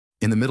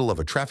In the middle of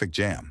a traffic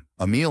jam,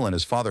 Emile and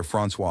his father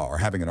Francois are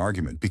having an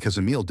argument because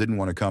Emile didn't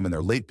want to come and they're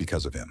late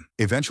because of him.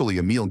 Eventually,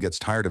 Emile gets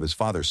tired of his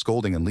father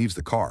scolding and leaves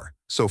the car,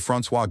 so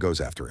Francois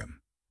goes after him.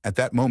 At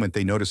that moment,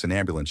 they notice an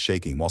ambulance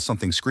shaking while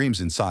something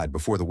screams inside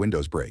before the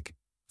windows break.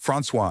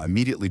 Francois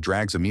immediately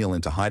drags Emile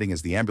into hiding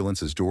as the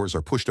ambulance's doors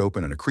are pushed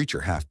open and a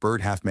creature half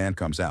bird, half man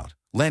comes out.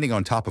 Landing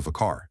on top of a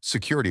car,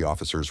 security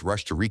officers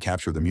rush to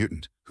recapture the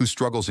mutant, who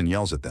struggles and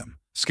yells at them,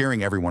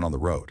 scaring everyone on the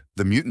road.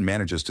 The mutant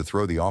manages to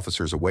throw the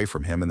officers away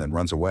from him and then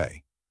runs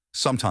away.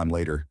 Sometime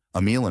later,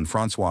 Emile and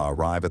Francois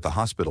arrive at the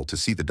hospital to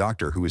see the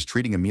doctor who is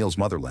treating Emile's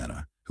mother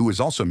Lana, who is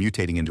also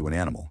mutating into an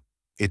animal.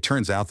 It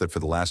turns out that for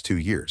the last 2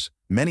 years,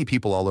 many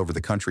people all over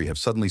the country have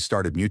suddenly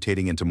started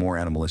mutating into more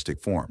animalistic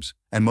forms,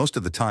 and most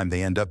of the time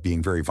they end up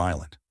being very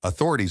violent.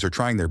 Authorities are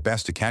trying their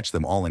best to catch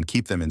them all and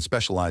keep them in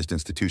specialized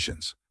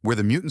institutions, where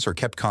the mutants are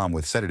kept calm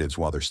with sedatives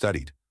while they're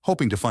studied,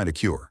 hoping to find a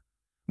cure.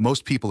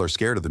 Most people are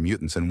scared of the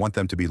mutants and want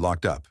them to be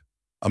locked up.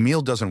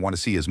 Emile doesn't want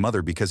to see his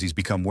mother because he's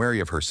become wary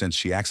of her since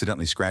she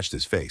accidentally scratched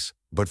his face,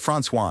 but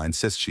Francois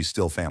insists she's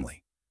still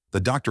family. The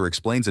doctor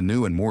explains a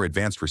new and more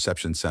advanced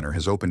reception center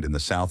has opened in the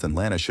south and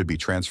Lana should be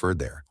transferred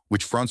there,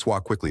 which Francois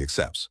quickly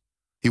accepts.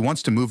 He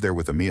wants to move there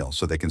with Emile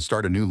so they can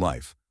start a new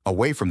life,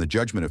 away from the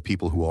judgment of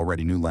people who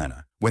already knew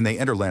Lana. When they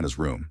enter Lana's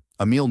room,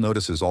 Emile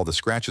notices all the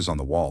scratches on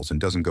the walls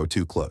and doesn't go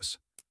too close.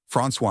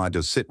 Francois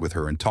does sit with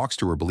her and talks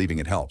to her, believing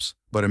it helps,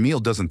 but Emile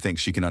doesn't think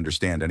she can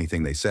understand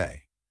anything they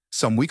say.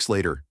 Some weeks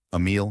later,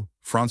 Emile,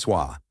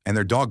 Francois, and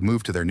their dog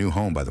move to their new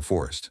home by the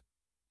forest.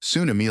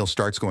 Soon Emile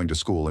starts going to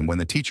school, and when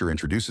the teacher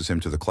introduces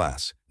him to the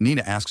class,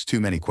 Nina asks too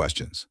many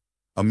questions.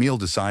 Emile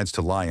decides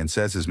to lie and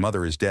says his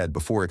mother is dead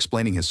before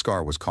explaining his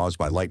scar was caused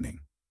by lightning.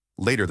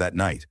 Later that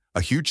night,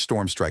 a huge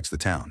storm strikes the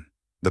town.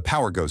 The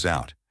power goes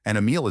out, and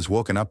Emile is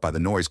woken up by the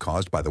noise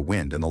caused by the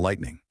wind and the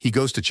lightning. He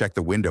goes to check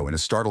the window and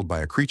is startled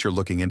by a creature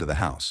looking into the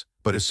house,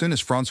 but as soon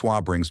as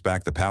Francois brings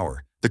back the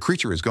power, the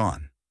creature is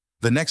gone.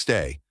 The next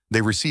day,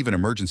 they receive an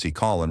emergency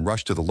call and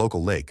rush to the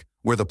local lake,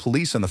 where the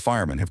police and the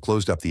firemen have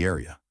closed up the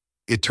area.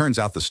 It turns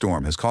out the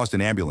storm has caused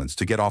an ambulance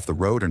to get off the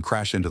road and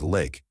crash into the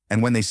lake,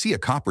 and when they see a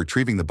cop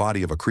retrieving the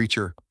body of a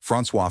creature,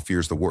 Francois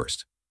fears the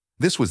worst.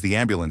 This was the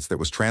ambulance that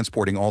was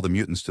transporting all the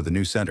mutants to the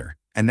new center,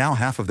 and now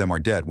half of them are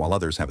dead while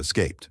others have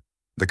escaped.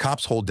 The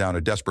cops hold down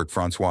a desperate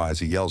Francois as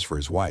he yells for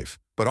his wife,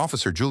 but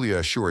Officer Julia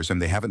assures him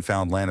they haven't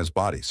found Lana's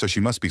body, so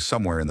she must be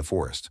somewhere in the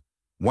forest.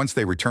 Once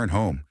they return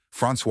home,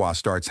 Francois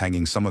starts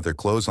hanging some of their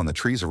clothes on the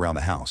trees around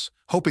the house,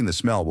 hoping the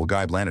smell will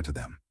guide Lana to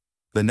them.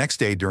 The next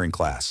day during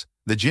class,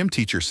 the gym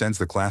teacher sends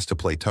the class to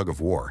play tug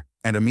of war,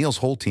 and Emile's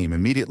whole team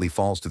immediately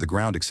falls to the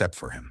ground except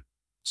for him.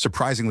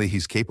 Surprisingly,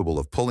 he's capable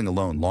of pulling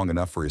alone long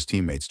enough for his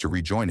teammates to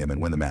rejoin him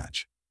and win the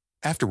match.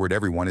 Afterward,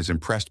 everyone is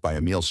impressed by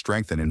Emile's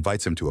strength and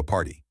invites him to a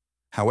party.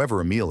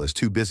 However, Emile is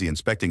too busy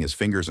inspecting his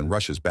fingers and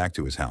rushes back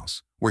to his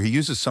house, where he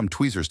uses some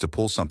tweezers to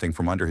pull something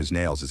from under his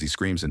nails as he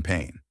screams in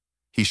pain.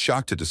 He's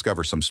shocked to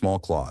discover some small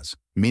claws,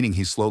 meaning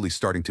he's slowly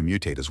starting to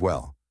mutate as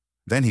well.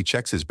 Then he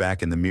checks his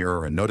back in the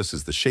mirror and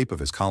notices the shape of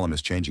his column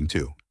is changing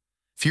too.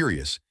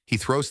 Furious, he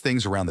throws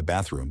things around the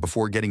bathroom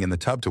before getting in the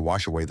tub to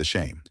wash away the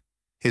shame.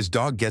 His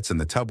dog gets in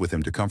the tub with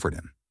him to comfort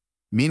him.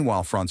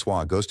 Meanwhile,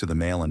 Francois goes to the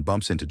mail and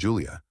bumps into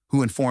Julia,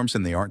 who informs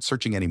him they aren't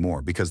searching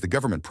anymore because the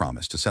government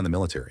promised to send the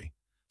military.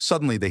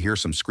 Suddenly, they hear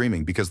some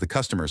screaming because the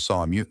customers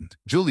saw a mutant.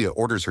 Julia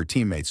orders her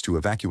teammates to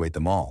evacuate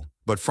the mall,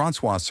 but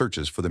Francois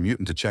searches for the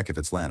mutant to check if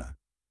it's Lana.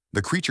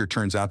 The creature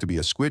turns out to be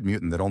a squid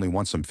mutant that only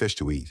wants some fish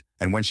to eat,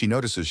 and when she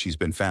notices she's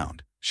been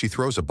found, she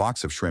throws a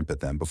box of shrimp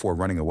at them before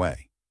running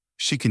away.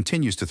 She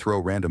continues to throw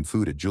random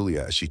food at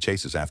Julia as she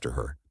chases after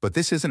her, but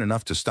this isn't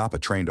enough to stop a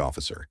trained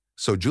officer,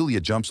 so Julia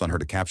jumps on her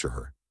to capture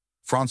her.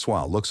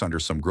 Francois looks under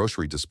some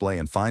grocery display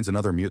and finds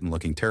another mutant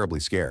looking terribly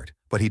scared,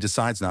 but he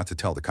decides not to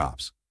tell the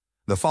cops.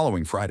 The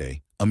following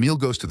Friday, Emile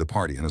goes to the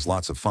party and has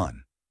lots of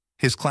fun.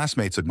 His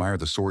classmates admire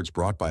the swords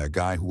brought by a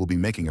guy who will be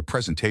making a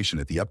presentation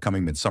at the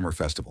upcoming Midsummer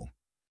Festival.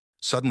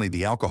 Suddenly,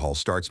 the alcohol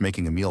starts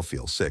making Emile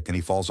feel sick and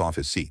he falls off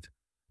his seat.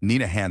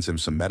 Nina hands him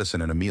some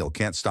medicine and Emile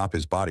can't stop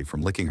his body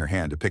from licking her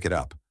hand to pick it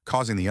up,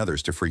 causing the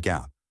others to freak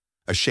out.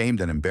 Ashamed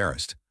and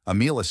embarrassed,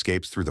 Emile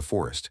escapes through the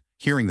forest,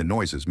 hearing the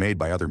noises made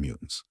by other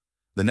mutants.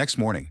 The next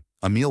morning,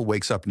 Emile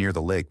wakes up near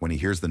the lake when he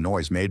hears the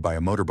noise made by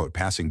a motorboat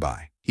passing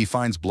by. He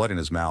finds blood in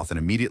his mouth and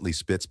immediately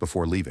spits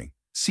before leaving,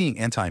 seeing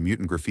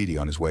anti-mutant graffiti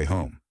on his way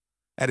home.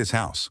 At his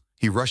house,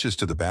 he rushes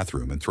to the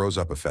bathroom and throws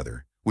up a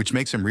feather, which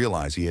makes him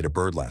realize he ate a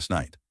bird last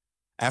night.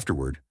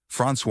 Afterward,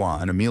 Francois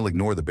and Emile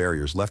ignore the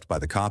barriers left by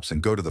the cops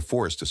and go to the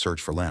forest to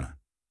search for Lana.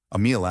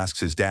 Emile asks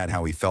his dad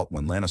how he felt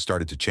when Lana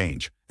started to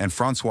change, and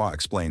Francois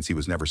explains he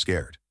was never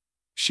scared.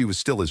 She was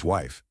still his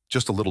wife,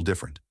 just a little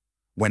different.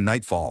 When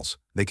night falls,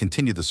 they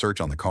continue the search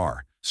on the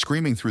car,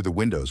 screaming through the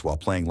windows while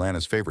playing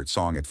Lana's favorite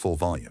song at full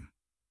volume.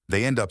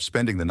 They end up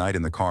spending the night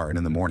in the car, and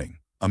in the morning,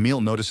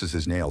 Emile notices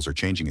his nails are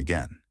changing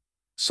again.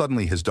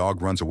 Suddenly, his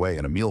dog runs away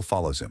and Emile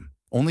follows him,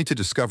 only to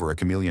discover a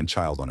chameleon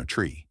child on a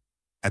tree.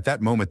 At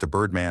that moment, the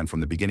Birdman from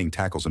the beginning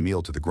tackles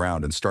Emile to the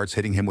ground and starts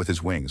hitting him with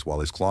his wings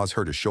while his claws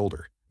hurt his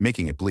shoulder,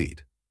 making it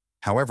bleed.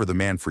 However, the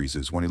man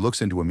freezes when he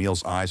looks into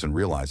Emil's eyes and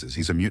realizes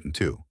he's a mutant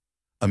too.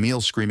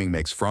 Emil's screaming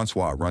makes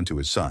Francois run to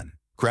his son,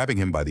 grabbing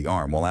him by the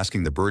arm while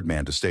asking the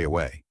Birdman to stay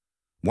away.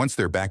 Once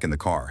they're back in the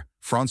car,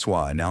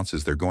 Francois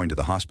announces they're going to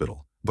the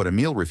hospital, but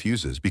Emil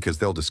refuses because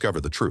they'll discover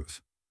the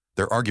truth.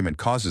 Their argument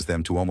causes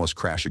them to almost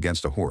crash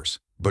against a horse,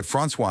 but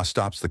Francois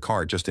stops the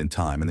car just in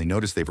time and they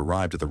notice they've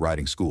arrived at the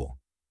riding school.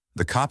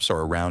 The cops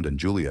are around and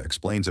Julia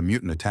explains a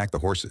mutant attacked the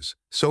horses,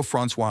 so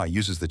Francois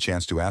uses the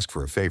chance to ask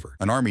for a favor.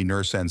 An army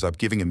nurse ends up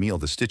giving Emil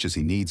the stitches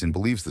he needs and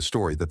believes the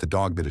story that the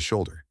dog bit his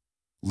shoulder.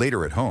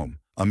 Later at home,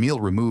 Emil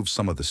removes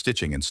some of the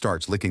stitching and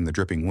starts licking the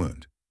dripping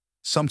wound.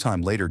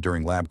 Sometime later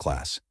during lab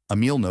class,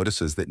 Emil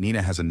notices that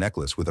Nina has a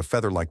necklace with a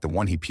feather like the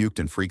one he puked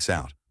and freaks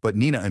out, but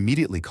Nina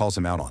immediately calls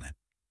him out on it.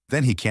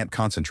 Then he can't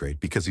concentrate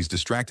because he's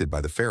distracted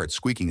by the ferrets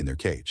squeaking in their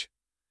cage.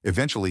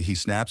 Eventually he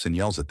snaps and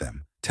yells at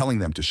them, telling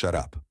them to shut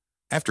up.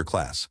 After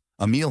class,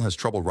 Emil has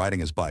trouble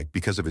riding his bike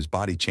because of his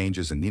body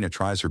changes and Nina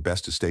tries her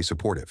best to stay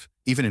supportive,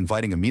 even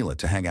inviting Emila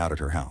to hang out at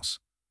her house.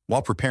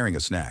 While preparing a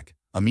snack,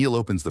 Emil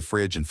opens the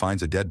fridge and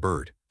finds a dead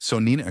bird, so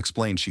Nina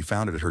explains she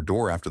found it at her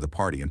door after the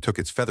party and took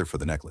its feather for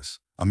the necklace.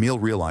 Emil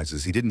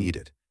realizes he didn't eat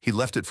it. He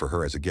left it for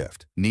her as a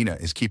gift. Nina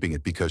is keeping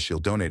it because she'll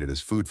donate it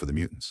as food for the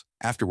mutants.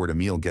 Afterward,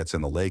 Emil gets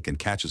in the lake and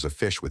catches a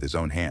fish with his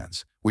own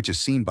hands, which is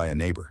seen by a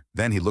neighbor.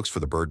 Then he looks for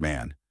the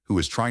Birdman, who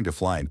is trying to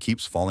fly and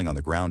keeps falling on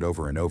the ground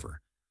over and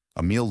over.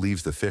 Emil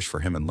leaves the fish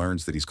for him and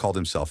learns that he's called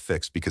himself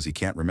Fix because he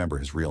can't remember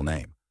his real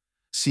name.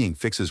 Seeing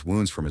Fix's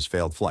wounds from his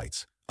failed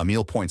flights,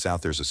 Emil points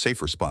out there's a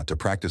safer spot to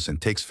practice and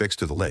takes Fix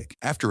to the lake.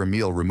 After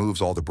Emil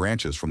removes all the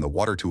branches from the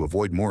water to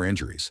avoid more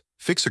injuries,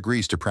 Fix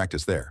agrees to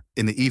practice there.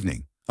 In the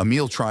evening,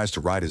 Emil tries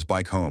to ride his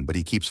bike home but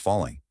he keeps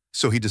falling,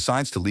 so he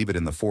decides to leave it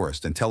in the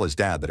forest and tell his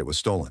dad that it was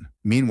stolen.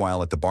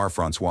 Meanwhile, at the bar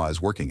Francois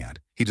is working at,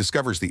 he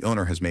discovers the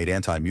owner has made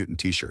anti-mutant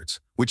t-shirts,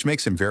 which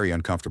makes him very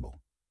uncomfortable.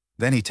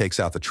 Then he takes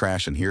out the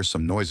trash and hears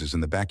some noises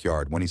in the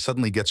backyard when he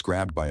suddenly gets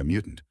grabbed by a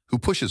mutant, who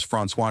pushes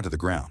Francois to the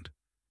ground.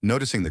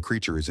 Noticing the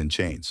creature is in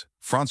chains,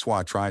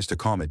 Francois tries to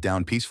calm it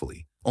down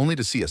peacefully, only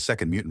to see a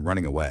second mutant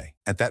running away.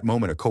 At that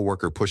moment, a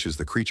coworker pushes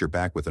the creature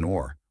back with an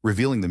oar,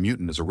 revealing the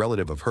mutant is a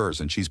relative of hers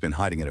and she's been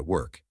hiding it at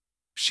work.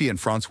 She and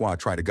Francois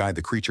try to guide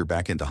the creature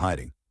back into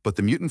hiding, but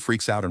the mutant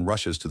freaks out and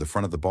rushes to the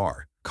front of the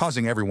bar,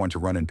 causing everyone to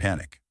run in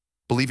panic.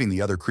 Believing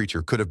the other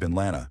creature could have been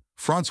Lana,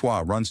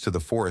 Francois runs to the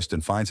forest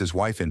and finds his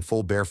wife in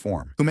full bear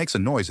form, who makes a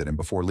noise at him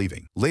before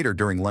leaving. Later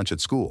during lunch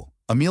at school,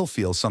 Emil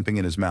feels something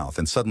in his mouth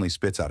and suddenly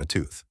spits out a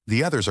tooth.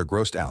 The others are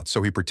grossed out,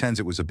 so he pretends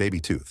it was a baby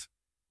tooth.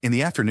 In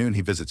the afternoon,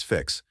 he visits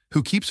Fix,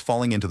 who keeps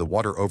falling into the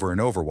water over and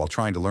over while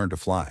trying to learn to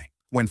fly.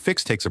 When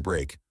Fix takes a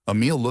break,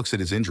 Emil looks at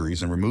his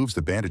injuries and removes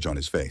the bandage on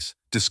his face,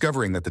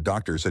 discovering that the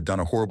doctors had done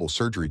a horrible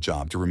surgery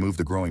job to remove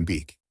the growing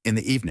beak. In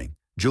the evening,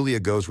 Julia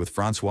goes with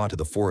Francois to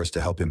the forest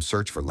to help him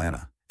search for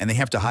Lana, and they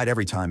have to hide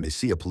every time they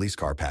see a police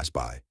car pass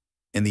by.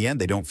 In the end,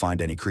 they don't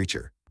find any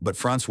creature, but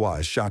Francois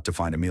is shocked to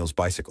find Emil's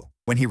bicycle.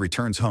 When he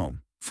returns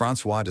home,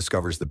 Francois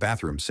discovers the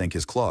bathroom sink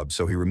is clogged,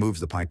 so he removes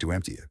the pipe to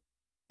empty it.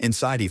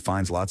 Inside, he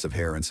finds lots of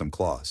hair and some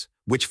claws,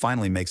 which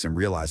finally makes him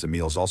realize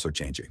Emil's also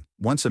changing.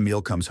 Once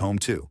Emil comes home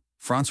too,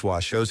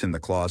 Francois shows him the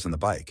claws and the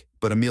bike,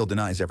 but Emil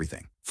denies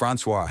everything.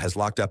 Francois has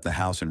locked up the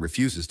house and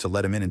refuses to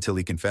let him in until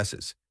he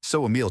confesses,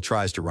 so Emil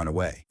tries to run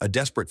away. A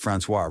desperate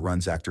Francois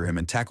runs after him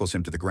and tackles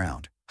him to the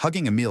ground,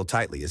 hugging Emil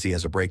tightly as he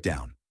has a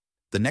breakdown.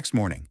 The next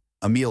morning,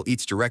 Emil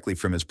eats directly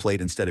from his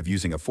plate instead of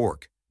using a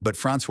fork, but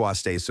Francois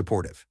stays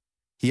supportive.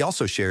 He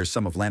also shares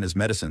some of Lana's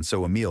medicine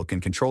so Emil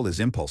can control his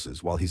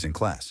impulses while he's in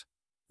class.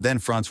 Then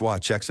Francois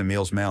checks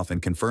Emil's mouth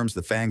and confirms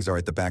the fangs are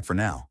at the back for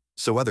now,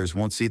 so others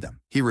won't see them.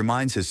 He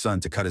reminds his son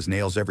to cut his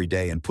nails every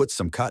day and puts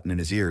some cotton in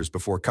his ears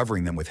before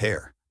covering them with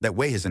hair. That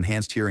way his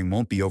enhanced hearing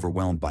won't be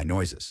overwhelmed by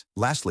noises.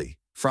 Lastly,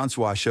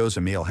 Francois shows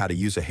Emil how to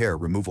use a hair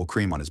removal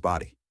cream on his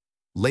body.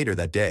 Later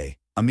that day,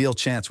 Emil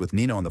chats with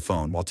Nina on the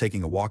phone while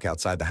taking a walk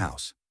outside the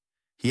house.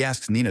 He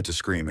asks Nina to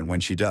scream, and when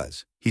she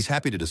does, he's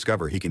happy to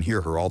discover he can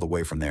hear her all the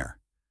way from there.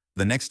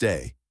 The next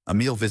day,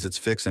 Emil visits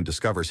Fix and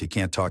discovers he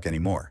can't talk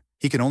anymore.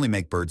 He can only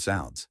make bird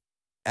sounds.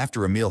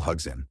 After Emil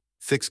hugs him,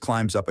 Fix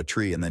climbs up a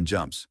tree and then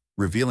jumps,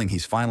 revealing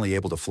he's finally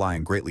able to fly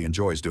and greatly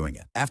enjoys doing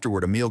it.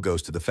 Afterward, Emil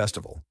goes to the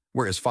festival,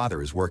 where his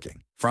father is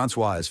working.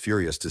 Francois is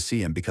furious to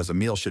see him because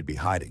Emil should be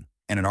hiding,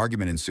 and an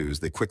argument ensues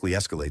that quickly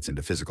escalates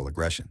into physical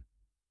aggression.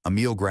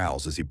 Emil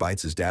growls as he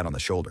bites his dad on the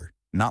shoulder,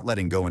 not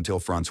letting go until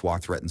Francois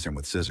threatens him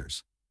with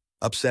scissors.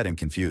 Upset and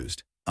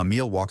confused,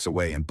 Emil walks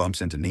away and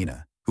bumps into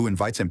Nina, who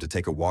invites him to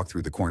take a walk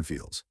through the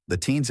cornfields. The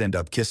teens end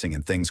up kissing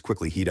and things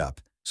quickly heat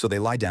up, so they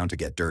lie down to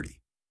get dirty.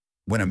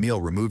 When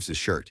Emil removes his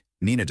shirt,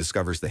 Nina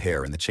discovers the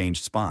hair and the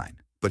changed spine,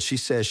 but she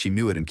says she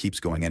knew it and keeps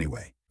going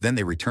anyway. Then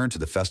they return to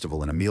the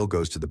festival and Emil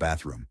goes to the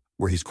bathroom,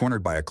 where he's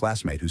cornered by a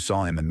classmate who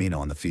saw him and Mina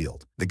on the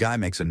field. The guy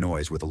makes a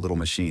noise with a little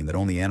machine that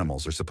only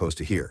animals are supposed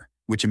to hear,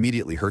 which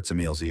immediately hurts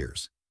Emil's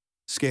ears.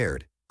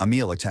 Scared,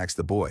 Emil attacks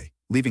the boy,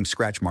 leaving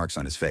scratch marks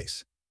on his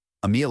face.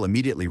 Emil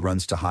immediately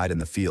runs to hide in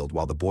the field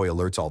while the boy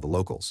alerts all the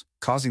locals,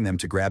 causing them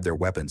to grab their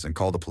weapons and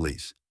call the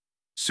police.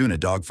 Soon a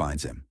dog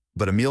finds him,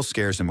 but Emil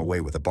scares him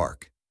away with a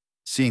bark.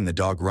 Seeing the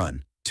dog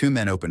run, Two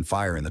men open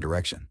fire in the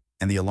direction,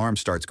 and the alarm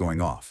starts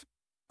going off.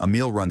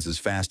 Emil runs as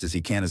fast as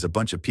he can as a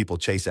bunch of people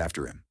chase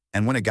after him,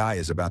 and when a guy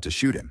is about to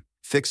shoot him,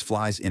 Fix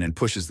flies in and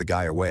pushes the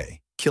guy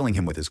away, killing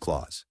him with his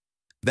claws.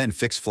 Then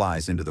Fix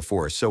flies into the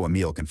forest so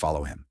Emil can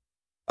follow him.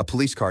 A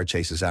police car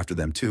chases after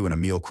them too, and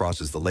Emil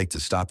crosses the lake to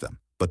stop them,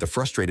 but the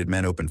frustrated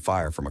men open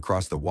fire from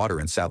across the water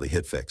and sadly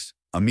hit Fix.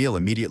 Emil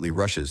immediately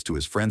rushes to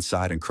his friend's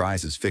side and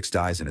cries as Fix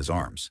dies in his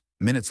arms.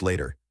 Minutes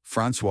later,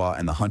 Francois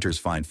and the hunters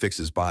find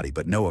Fix's body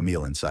but no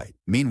Emil in sight.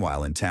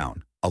 Meanwhile in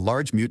town, a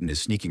large mutant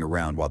is sneaking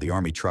around while the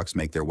army trucks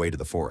make their way to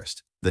the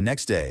forest. The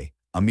next day,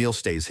 Emil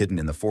stays hidden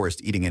in the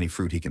forest eating any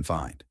fruit he can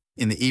find.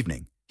 In the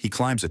evening, he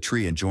climbs a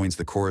tree and joins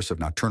the chorus of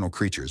nocturnal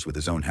creatures with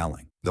his own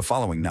howling. The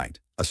following night,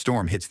 a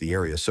storm hits the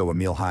area so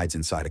Emil hides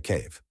inside a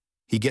cave.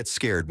 He gets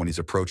scared when he's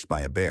approached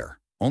by a bear,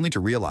 only to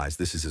realize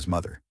this is his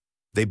mother.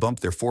 They bump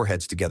their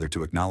foreheads together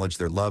to acknowledge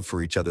their love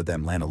for each other.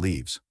 Then Lana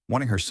leaves,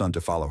 wanting her son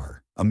to follow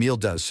her. Emil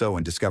does so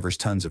and discovers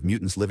tons of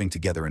mutants living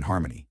together in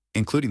harmony,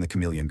 including the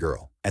chameleon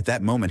girl. At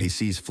that moment he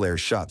sees flares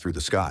shot through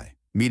the sky,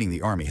 meaning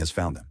the army has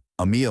found them.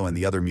 Emil and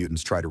the other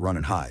mutants try to run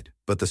and hide,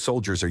 but the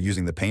soldiers are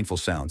using the painful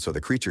sound so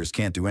the creatures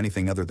can't do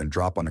anything other than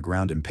drop on the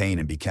ground in pain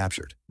and be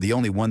captured. The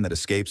only one that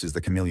escapes is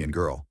the chameleon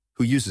girl,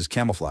 who uses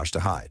camouflage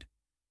to hide.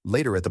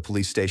 Later at the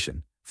police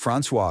station,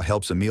 Francois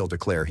helps Emil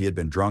declare he had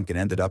been drunk and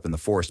ended up in the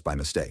forest by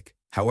mistake.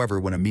 However,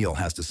 when Emil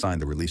has to sign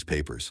the release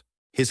papers,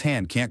 his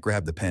hand can't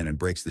grab the pen and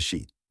breaks the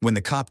sheet. When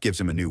the cop gives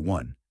him a new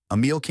one,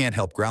 Emil can't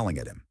help growling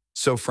at him,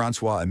 so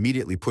Francois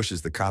immediately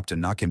pushes the cop to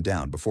knock him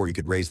down before he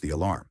could raise the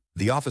alarm.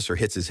 The officer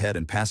hits his head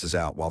and passes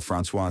out while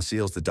Francois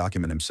seals the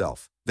document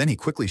himself. Then he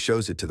quickly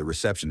shows it to the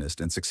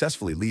receptionist and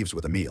successfully leaves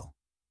with Emil.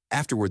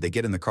 Afterward, they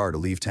get in the car to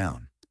leave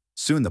town.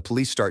 Soon the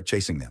police start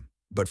chasing them,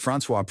 but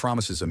Francois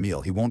promises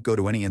Emil he won't go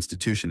to any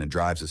institution and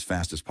drives as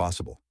fast as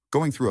possible,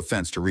 going through a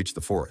fence to reach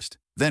the forest.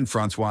 Then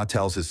Francois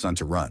tells his son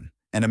to run,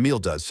 and Emil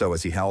does so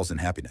as he howls in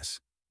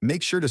happiness.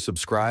 Make sure to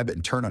subscribe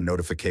and turn on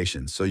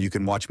notifications so you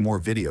can watch more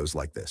videos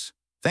like this.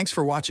 Thanks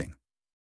for watching.